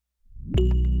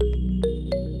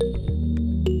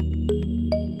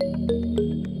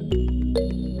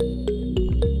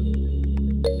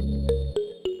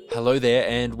Hello there,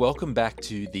 and welcome back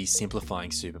to the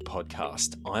Simplifying Super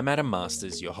podcast. I'm Adam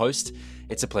Masters, your host.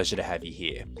 It's a pleasure to have you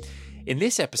here. In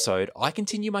this episode, I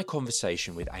continue my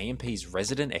conversation with AMP's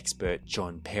resident expert,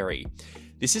 John Perry.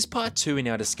 This is part 2 in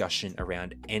our discussion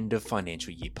around end of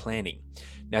financial year planning.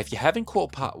 Now, if you haven't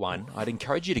caught part 1, I'd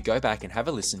encourage you to go back and have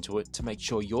a listen to it to make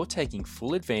sure you're taking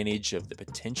full advantage of the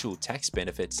potential tax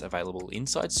benefits available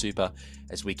inside Super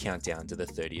as we count down to the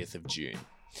 30th of June.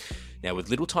 Now, with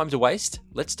little time to waste,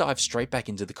 let's dive straight back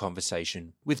into the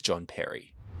conversation with John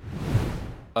Perry.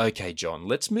 Okay, John,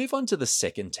 let's move on to the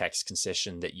second tax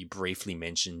concession that you briefly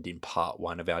mentioned in part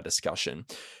 1 of our discussion.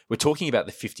 We're talking about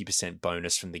the 50%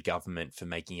 bonus from the government for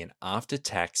making an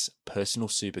after-tax personal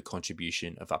super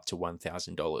contribution of up to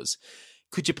 $1,000.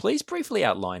 Could you please briefly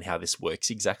outline how this works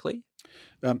exactly?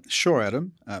 Sure,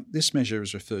 Adam. This measure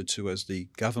is referred to as the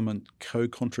government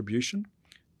co-contribution,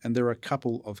 and there are a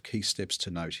couple of key steps to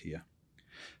note here.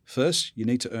 First, you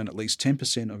need to earn at least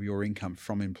 10% of your income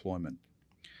from employment.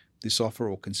 This offer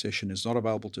or concession is not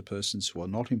available to persons who are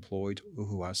not employed or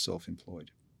who are self-employed.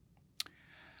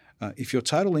 If your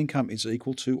total income is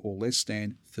equal to or less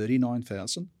than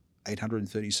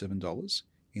 $39,837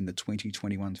 in the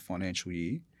 2021 financial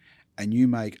year, and you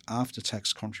make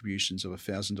after-tax contributions of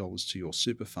 $1,000 to your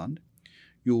super fund,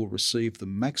 you will receive the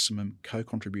maximum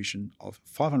co-contribution of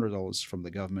 $500 from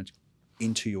the government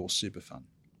into your super fund.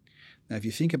 Now, if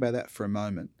you think about that for a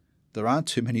moment, there aren't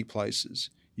too many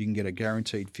places you can get a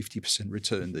guaranteed 50%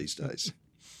 return these days.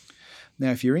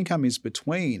 Now, if your income is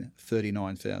between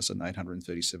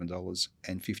 $39,837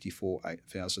 and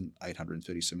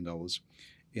 $54,837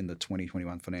 in the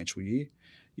 2021 financial year,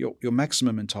 your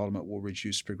maximum entitlement will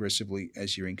reduce progressively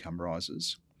as your income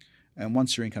rises. And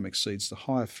once your income exceeds the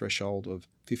higher threshold of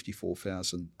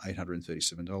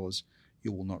 $54,837,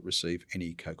 you will not receive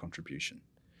any co-contribution.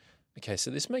 Okay,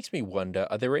 so this makes me wonder,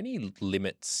 are there any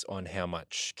limits on how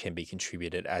much can be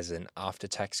contributed as an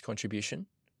after-tax contribution?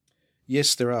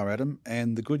 Yes, there are, Adam.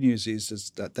 And the good news is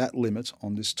that limit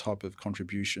on this type of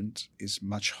contributions is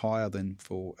much higher than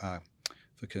for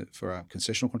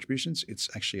concessional contributions. It's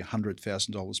actually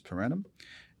 $100,000 per annum.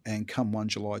 And come 1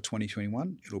 July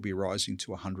 2021, it'll be rising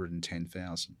to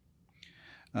 $110,000.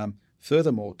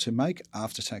 Furthermore, to make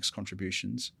after-tax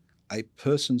contributions, a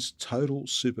person's total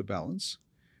super balance,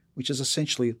 which is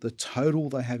essentially the total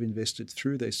they have invested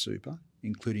through their super,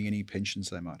 including any pensions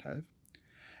they might have,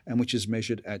 and which is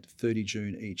measured at 30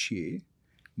 June each year,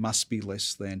 must be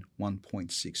less than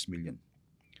 1.6 million.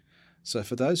 So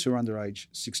for those who are under age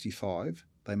 65,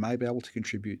 they may be able to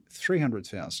contribute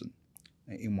 $300,000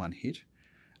 in one hit.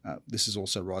 This is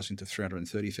also rising to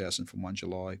 $330,000 from 1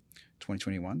 July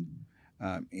 2021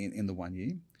 in the 1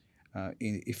 year,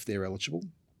 if they're eligible.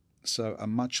 So a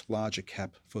much larger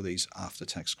cap for these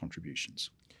after-tax contributions.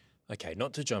 Okay,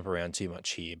 not to jump around too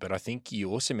much here, but I think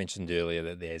you also mentioned earlier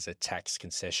that there's a tax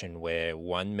concession where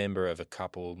one member of a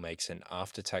couple makes an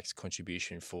after-tax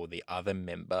contribution for the other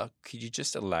member. Could you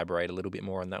just elaborate a little bit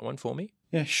more on that one for me?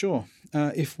 Yeah, sure.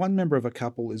 If one member of a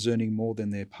couple is earning more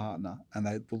than their partner and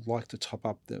they would like to top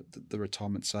up the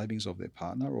retirement savings of their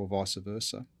partner or vice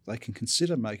versa, they can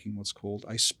consider making what's called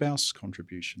a spouse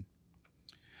contribution.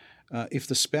 If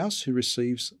the spouse who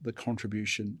receives the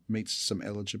contribution meets some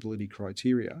eligibility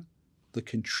criteria, the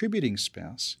contributing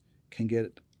spouse can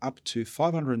get up to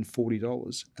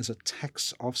 $540 as a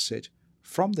tax offset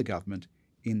from the government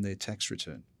in their tax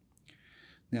return.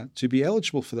 Now, to be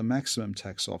eligible for the maximum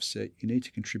tax offset, you need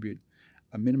to contribute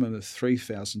a minimum of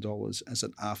 $3,000 as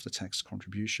an after-tax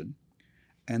contribution,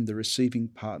 and the receiving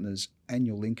partner's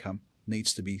annual income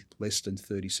needs to be less than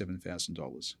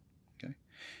 $37,000.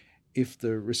 If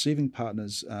the receiving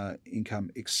partner's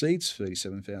income exceeds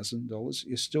 $37,000,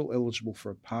 you're still eligible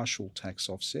for a partial tax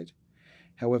offset.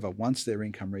 However, once their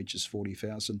income reaches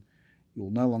 $40,000,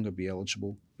 you'll no longer be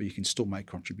eligible, but you can still make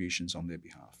contributions on their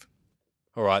behalf.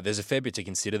 All right, there's a fair bit to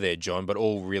consider there, John, but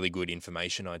all really good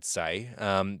information, I'd say.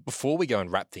 Before we go and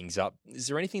wrap things up, is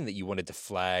there anything that you wanted to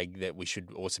flag that we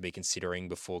should also be considering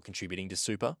before contributing to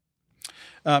super?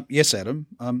 Yes, Adam.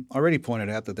 I already pointed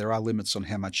out that there are limits on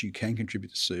how much you can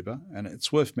contribute to super, and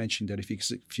it's worth mentioning that if you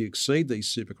exceed these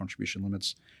super contribution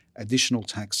limits, additional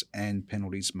tax and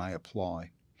penalties may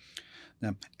apply.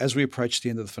 Now, as we approach the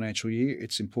end of the financial year,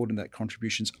 it's important that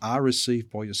contributions are received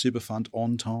by your super fund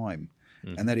on time,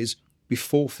 and that is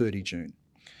before 30 June.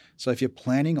 So if you're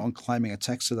planning on claiming a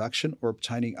tax deduction or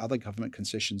obtaining other government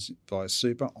concessions via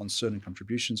super on certain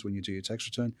contributions when you do your tax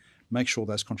return, make sure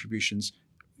those contributions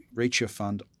reach your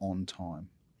fund on time.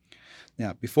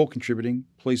 Now, before contributing,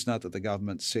 please note that the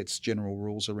government sets general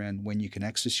rules around when you can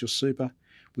access your super,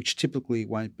 which typically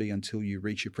won't be until you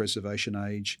reach your preservation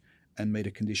age and meet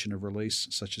a condition of release,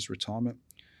 such as retirement.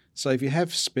 So if you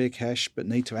have spare cash but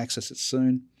need to access it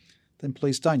soon, then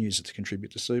please don't use it to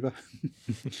contribute to super.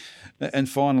 And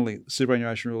finally,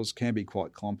 superannuation rules can be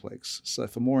quite complex. So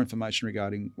for more information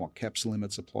regarding what caps and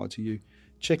limits apply to you,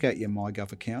 check out your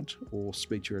MyGov account or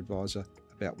speak to your advisor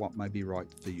about what may be right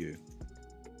for you.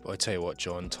 Well, I tell you what,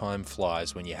 John, time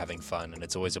flies when you're having fun, and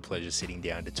it's always a pleasure sitting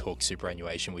down to talk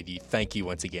superannuation with you. Thank you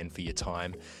once again for your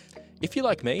time. If you're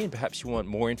like me and perhaps you want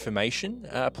more information,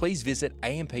 please visit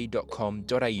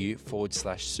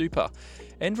amp.com.au/super.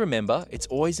 And remember, it's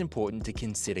always important to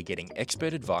consider getting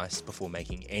expert advice before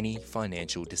making any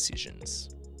financial decisions.